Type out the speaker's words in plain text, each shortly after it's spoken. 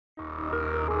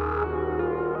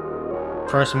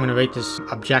First, I'm going to rate this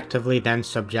objectively, then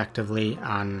subjectively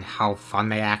on how fun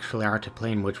they actually are to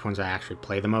play and which ones I actually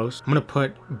play the most. I'm going to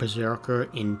put Berserker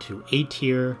into A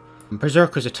tier.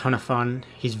 Berserker's a ton of fun.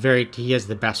 He has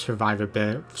the best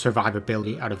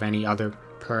survivability out of any other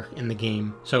perk in the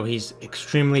game. So he's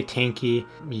extremely tanky.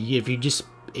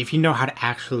 If you know how to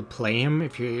actually play him,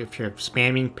 if you're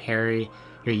spamming parry,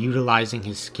 you're utilizing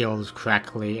his skills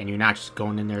correctly, and you're not just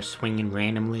going in there swinging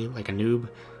randomly like a noob,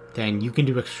 then you can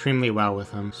do extremely well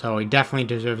with him. So he definitely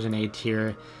deserves an A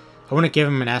tier. I want to give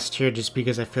him an S tier just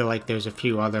because I feel like there's a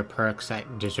few other perks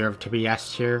that deserve to be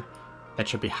S tier that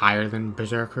should be higher than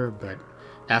Berserker, but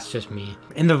that's just me.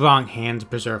 In the wrong hands,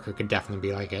 Berserker could definitely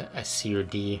be like a C or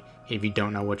D if you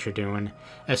don't know what you're doing.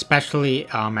 Especially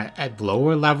at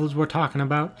lower levels we're talking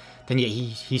about, then yeah,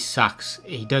 he sucks.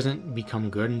 He doesn't become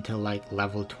good until like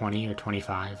level 20 or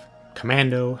 25.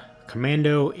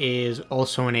 Commando is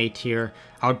also an A tier.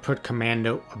 I would put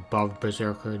Commando above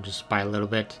Berserker just by a little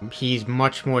bit. He's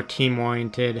much more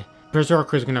team-oriented.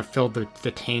 Berserker is going to fill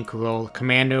the tank role.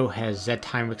 Commando has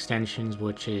Z-time extensions,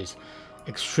 which is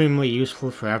extremely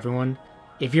useful for everyone.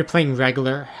 If you're playing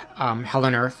regular Hell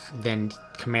on Earth, then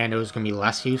Commando is going to be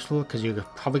less useful because you're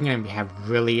probably going to have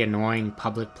really annoying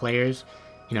public players.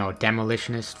 You know,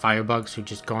 demolitionists, firebugs who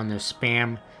just go in there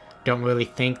spam, don't really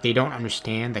think, they don't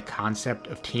understand the concept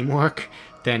of teamwork.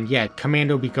 Then yeah,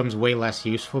 Commando becomes way less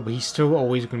useful, but he's still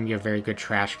always going to be a very good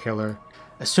trash killer.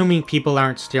 Assuming people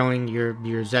aren't stealing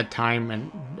your Z-time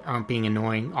and aren't being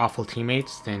annoying, awful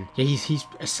teammates, then yeah, he's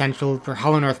essential. For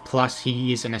Hell on Earth Plus,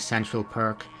 he is an essential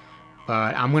perk.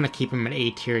 But I'm going to keep him at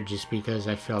A tier just because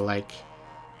I feel like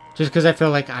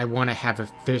I want to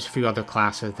have there's a few other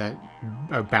classes that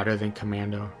are better than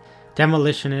Commando.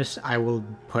 Demolitionist, I will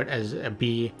put as a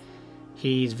B.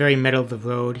 He's very middle of the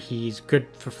road. He's good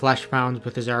for flesh bounds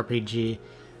with his RPG.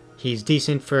 He's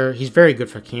very good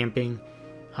for camping.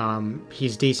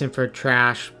 He's decent for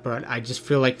trash, but I just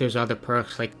feel like there's other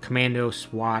perks like Commando,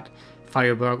 SWAT,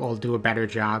 Firebug all do a better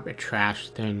job at trash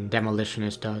than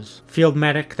Demolitionist does. Field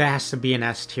Medic, that has to be an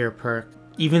S tier perk.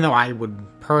 Even though I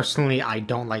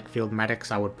don't like Field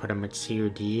Medics, I would put him at C or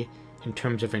D in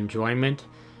terms of enjoyment.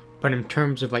 But in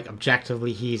terms of like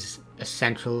objectively, he's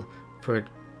essential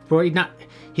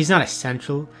he's not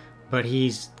essential, but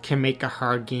can make a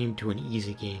hard game to an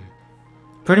easy game.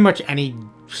 Pretty much any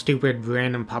stupid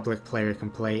random public player can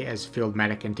play as Field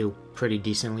Medic and do pretty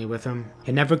decently with him.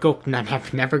 And never go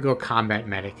Combat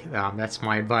Medic. That's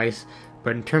my advice.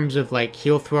 But in terms of like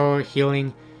heal thrower,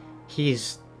 healing,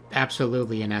 he's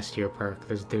absolutely an S tier perk.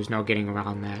 There's no getting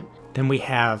around that. Then we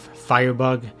have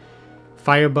Firebug.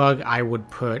 Firebug I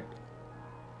would put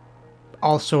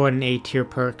also an A tier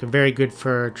perk. Very good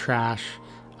for trash.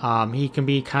 He can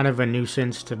be kind of a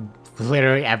nuisance to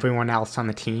literally everyone else on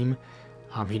the team.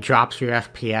 He drops your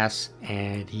FPS,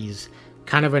 and he's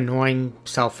kind of annoying,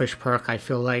 selfish perk, I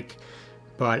feel like.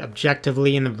 But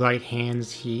objectively, in the right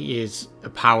hands, he is a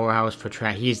powerhouse for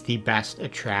trash. He is the best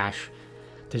at trash.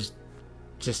 There's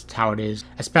just how it is.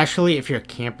 Especially if you're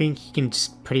camping, he can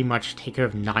just pretty much take care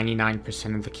of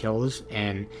 99% of the kills,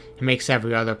 and it makes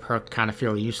every other perk kind of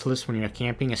feel useless when you're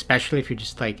camping, especially if you're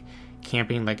just like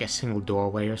camping like a single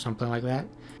doorway or something like that.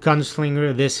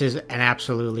 Gunslinger, this is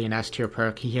absolutely an S tier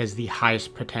perk. He has the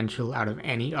highest potential out of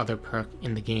any other perk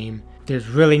in the game.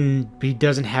 He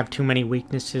doesn't have too many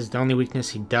weaknesses. The only weakness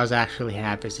he does actually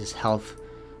have is his health.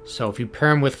 So if you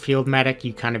pair him with Field Medic,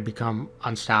 you kind of become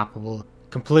unstoppable.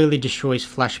 Completely destroys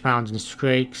flesh bounds and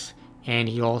streaks, and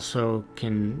he also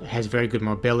has very good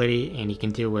mobility, and he can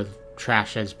deal with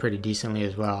trash heads pretty decently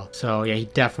as well. So yeah, he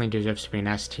definitely deserves to be an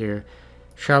S tier.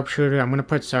 Sharpshooter, I'm going to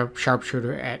put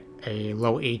Sharpshooter at a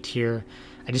low A tier.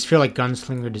 I just feel like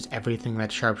Gunslinger does everything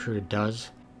that Sharpshooter does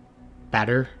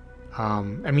better. I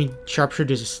mean, Sharpshooter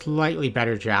does a slightly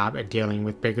better job at dealing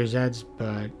with bigger Zeds,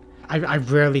 but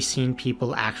I've rarely seen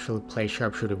people actually play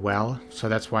Sharpshooter well, so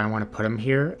that's why I want to put him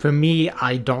here. For me,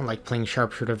 I don't like playing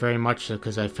Sharpshooter very much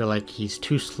because I feel like he's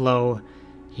too slow.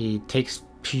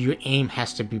 Your aim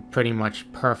has to be pretty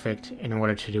much perfect in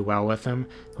order to do well with him.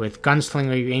 With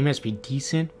Gunslinger, your aim has to be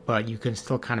decent, but you can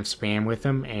still kind of spam with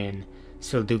him and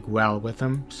still do well with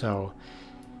him. So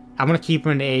I'm going to keep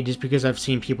him an A just because I've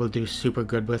seen people do super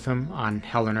good with him on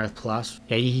Hell on Earth Plus.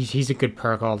 Yeah, he's a good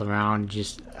perk all around.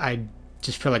 I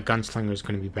just feel like Gunslinger is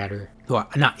going to be better. Well,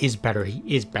 he is better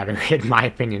in my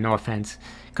opinion, no offense.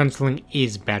 Gunslinger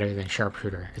is better than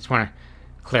Sharpshooter. I just want to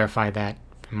clarify that,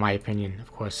 in my opinion,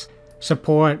 of course.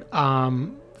 Support,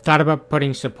 thought about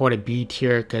putting support at B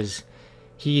tier because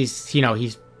he is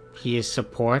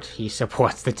support. He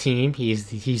supports the team.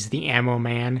 He's the ammo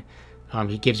man.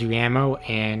 He gives you ammo,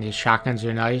 and his shotguns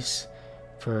are nice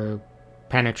for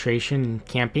penetration and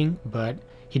camping, but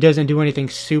he doesn't do anything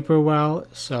super well,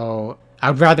 so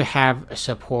I'd rather have a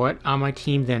support on my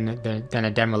team than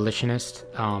a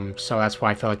demolitionist. So that's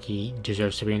why I feel like he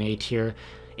deserves to be an A tier.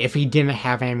 If he didn't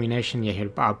have ammunition, yeah,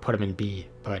 I'd put him in B,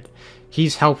 but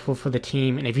he's helpful for the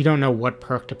team, and if you don't know what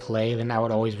perk to play, then I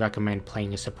would always recommend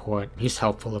playing a support. He's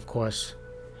helpful, of course.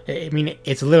 I mean,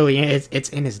 it's literally, it's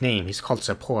in his name. He's called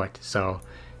support, so,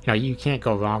 you know, you can't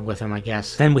go wrong with him, I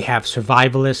guess. Then we have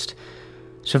Survivalist.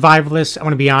 Survivalist, I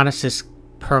want to be honest, this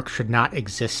perk should not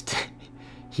exist.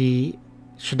 He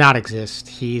should not exist.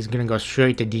 He's going to go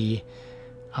straight to D.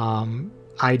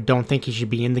 I don't think he should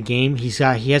be in the game. He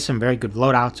has some very good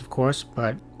loadouts, of course,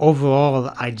 but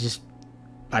overall,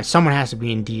 someone has to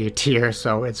be in D tier,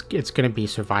 so it's going to be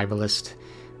Survivalist.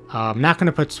 I'm not going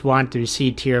to put SWAT to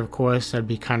C tier, of course. That'd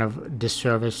be kind of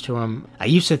disservice to him. I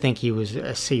used to think he was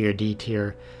a C or D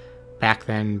tier back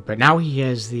then, but now he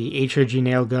has the HRG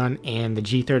nail gun and the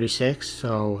G36,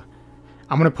 so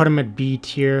I'm going to put him at B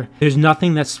tier. There's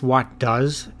nothing that SWAT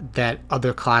does that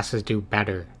other classes do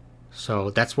better, so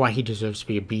that's why he deserves to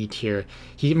be a B tier.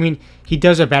 I mean, he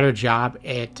does a better job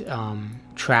at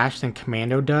trash than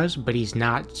Commando does, but he's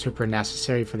not super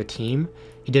necessary for the team.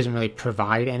 He doesn't really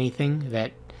provide anything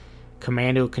that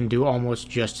Commando can do almost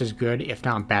just as good, if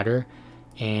not better,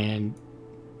 and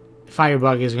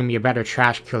Firebug is going to be a better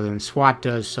trash killer than SWAT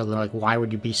does, so like, why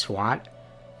would you be SWAT?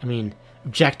 I mean,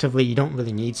 objectively, you don't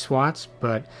really need SWATs,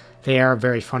 but they are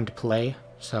very fun to play,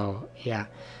 so yeah.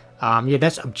 Yeah,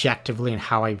 that's objectively and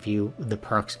how I view the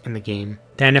perks in the game.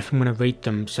 Then if I'm going to rate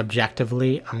them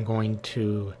subjectively, I'm going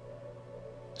to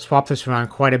swap this around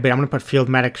quite a bit. I'm going to put Field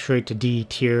Medic straight to D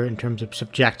tier in terms of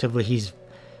subjectively.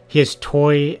 He has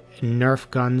toy Nerf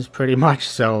guns pretty much,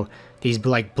 so these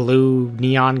like blue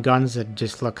neon guns that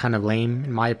just look kind of lame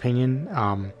in my opinion.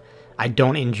 I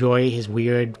don't enjoy his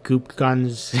weird goop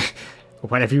guns,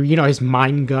 whatever, you know, his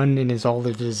mine gun and all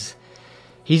of his.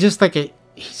 He's just like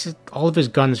all of his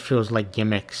guns feels like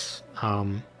gimmicks.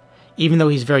 Even though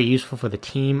he's very useful for the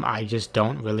team, I just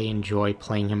don't really enjoy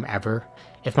playing him ever.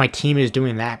 If my team is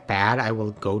doing that bad, I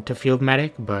will go to Field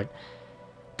Medic, but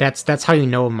that's how you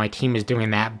know my team is doing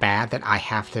that bad, that I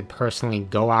have to personally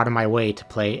go out of my way to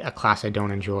play a class I don't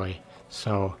enjoy.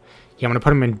 So yeah, I'm going to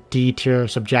put him in D tier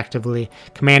subjectively.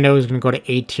 Commando is going to go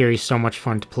to A tier. He's so much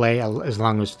fun to play, as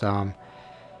long as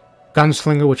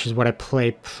Gunslinger, which is what I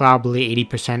play probably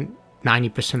 80%,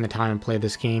 90% of the time I play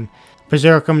this game.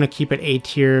 Berserker, I'm going to keep at A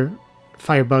tier.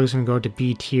 Firebug's going to go to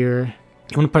B tier.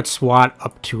 I'm going to put SWAT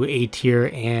up to A tier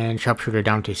and Sharpshooter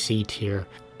down to C tier.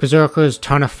 Berserker is a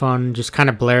ton of fun, just kind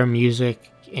of blare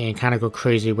music and kind of go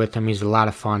crazy with him. He's a lot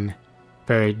of fun.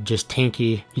 Very just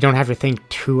tanky. You don't have to think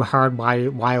too hard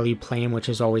while you play him, which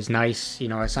is always nice. You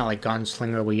know, it's not like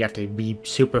Gunslinger where you have to be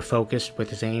super focused with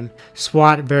his aim.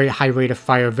 SWAT, very high rate of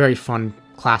fire, very fun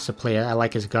class to play. I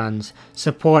like his guns.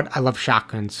 Support, I love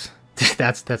shotguns.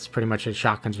 that's pretty much it.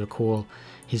 Shotguns are cool.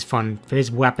 He's fun.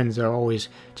 His weapons are always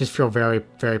just feel very,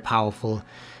 very powerful.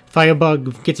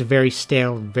 Firebug gets very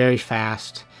stale very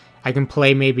fast. I can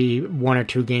play maybe 1 or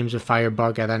 2 games of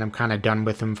Firebug and then I'm kind of done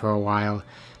with him for a while.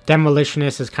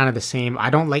 Demolitionist is kind of the same. I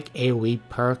don't like AoE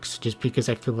perks just because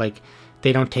I feel like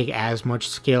they don't take as much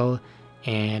skill,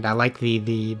 and I like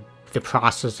the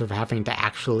process of having to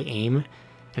actually aim,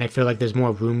 and I feel like there's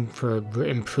more room for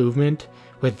improvement.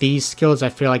 With these skills, I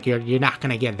feel like you're not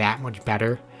going to get that much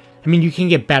better. I mean, you can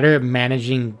get better at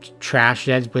managing trash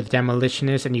Zeds with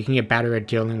Demolitionist, and you can get better at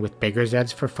dealing with bigger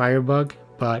Zeds for Firebug,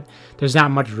 but there's not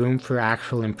much room for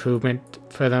actual improvement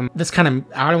for them. That's kind of,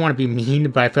 I don't want to be mean,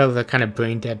 but I feel like they're kind of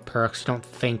brain dead perks. Don't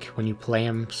think when you play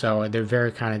them, so they're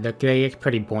very kind of, they get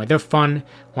pretty boring. They're fun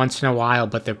once in a while,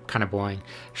 but they're kind of boring.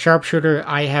 Sharpshooter,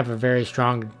 I have a very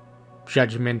strong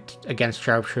judgment against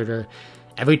Sharpshooter.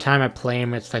 Every time I play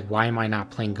him, it's like, why am I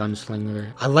not playing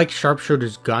Gunslinger? I like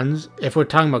Sharpshooter's guns. If we're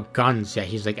talking about guns, yeah,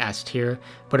 he's like S tier.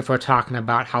 But if we're talking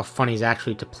about how fun he's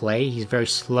actually to play, he's very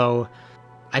slow.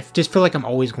 I just feel like I'm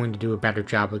always going to do a better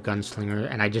job with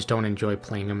Gunslinger, and I just don't enjoy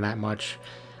playing him that much.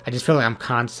 I just feel like I'm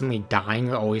constantly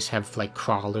dying or always have like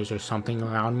crawlers or something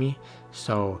around me.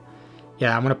 So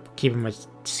yeah, I'm going to keep him as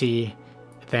C.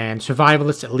 Then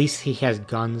Survivalist, at least he has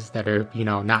guns that are, you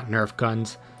know, not Nerf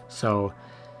guns. So,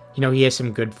 you know, he has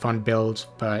some good fun builds,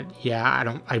 but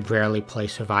yeah, I rarely play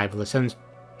Survivalist. And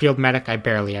Field Medic, I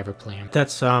barely ever play him.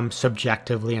 That's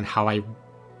subjectively and how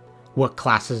what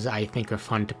classes I think are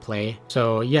fun to play.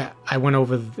 So yeah, I went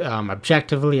over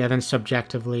objectively and then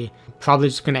subjectively. Probably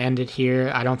just gonna end it here.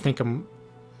 I don't think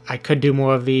I could do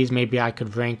more of these. Maybe I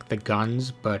could rank the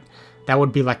guns, but that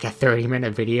would be like a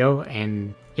 30-minute video,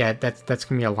 and yeah, that's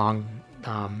gonna be a long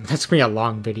That's going to be a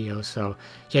long video, so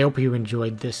yeah, I hope you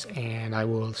enjoyed this, and I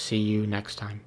will see you next time.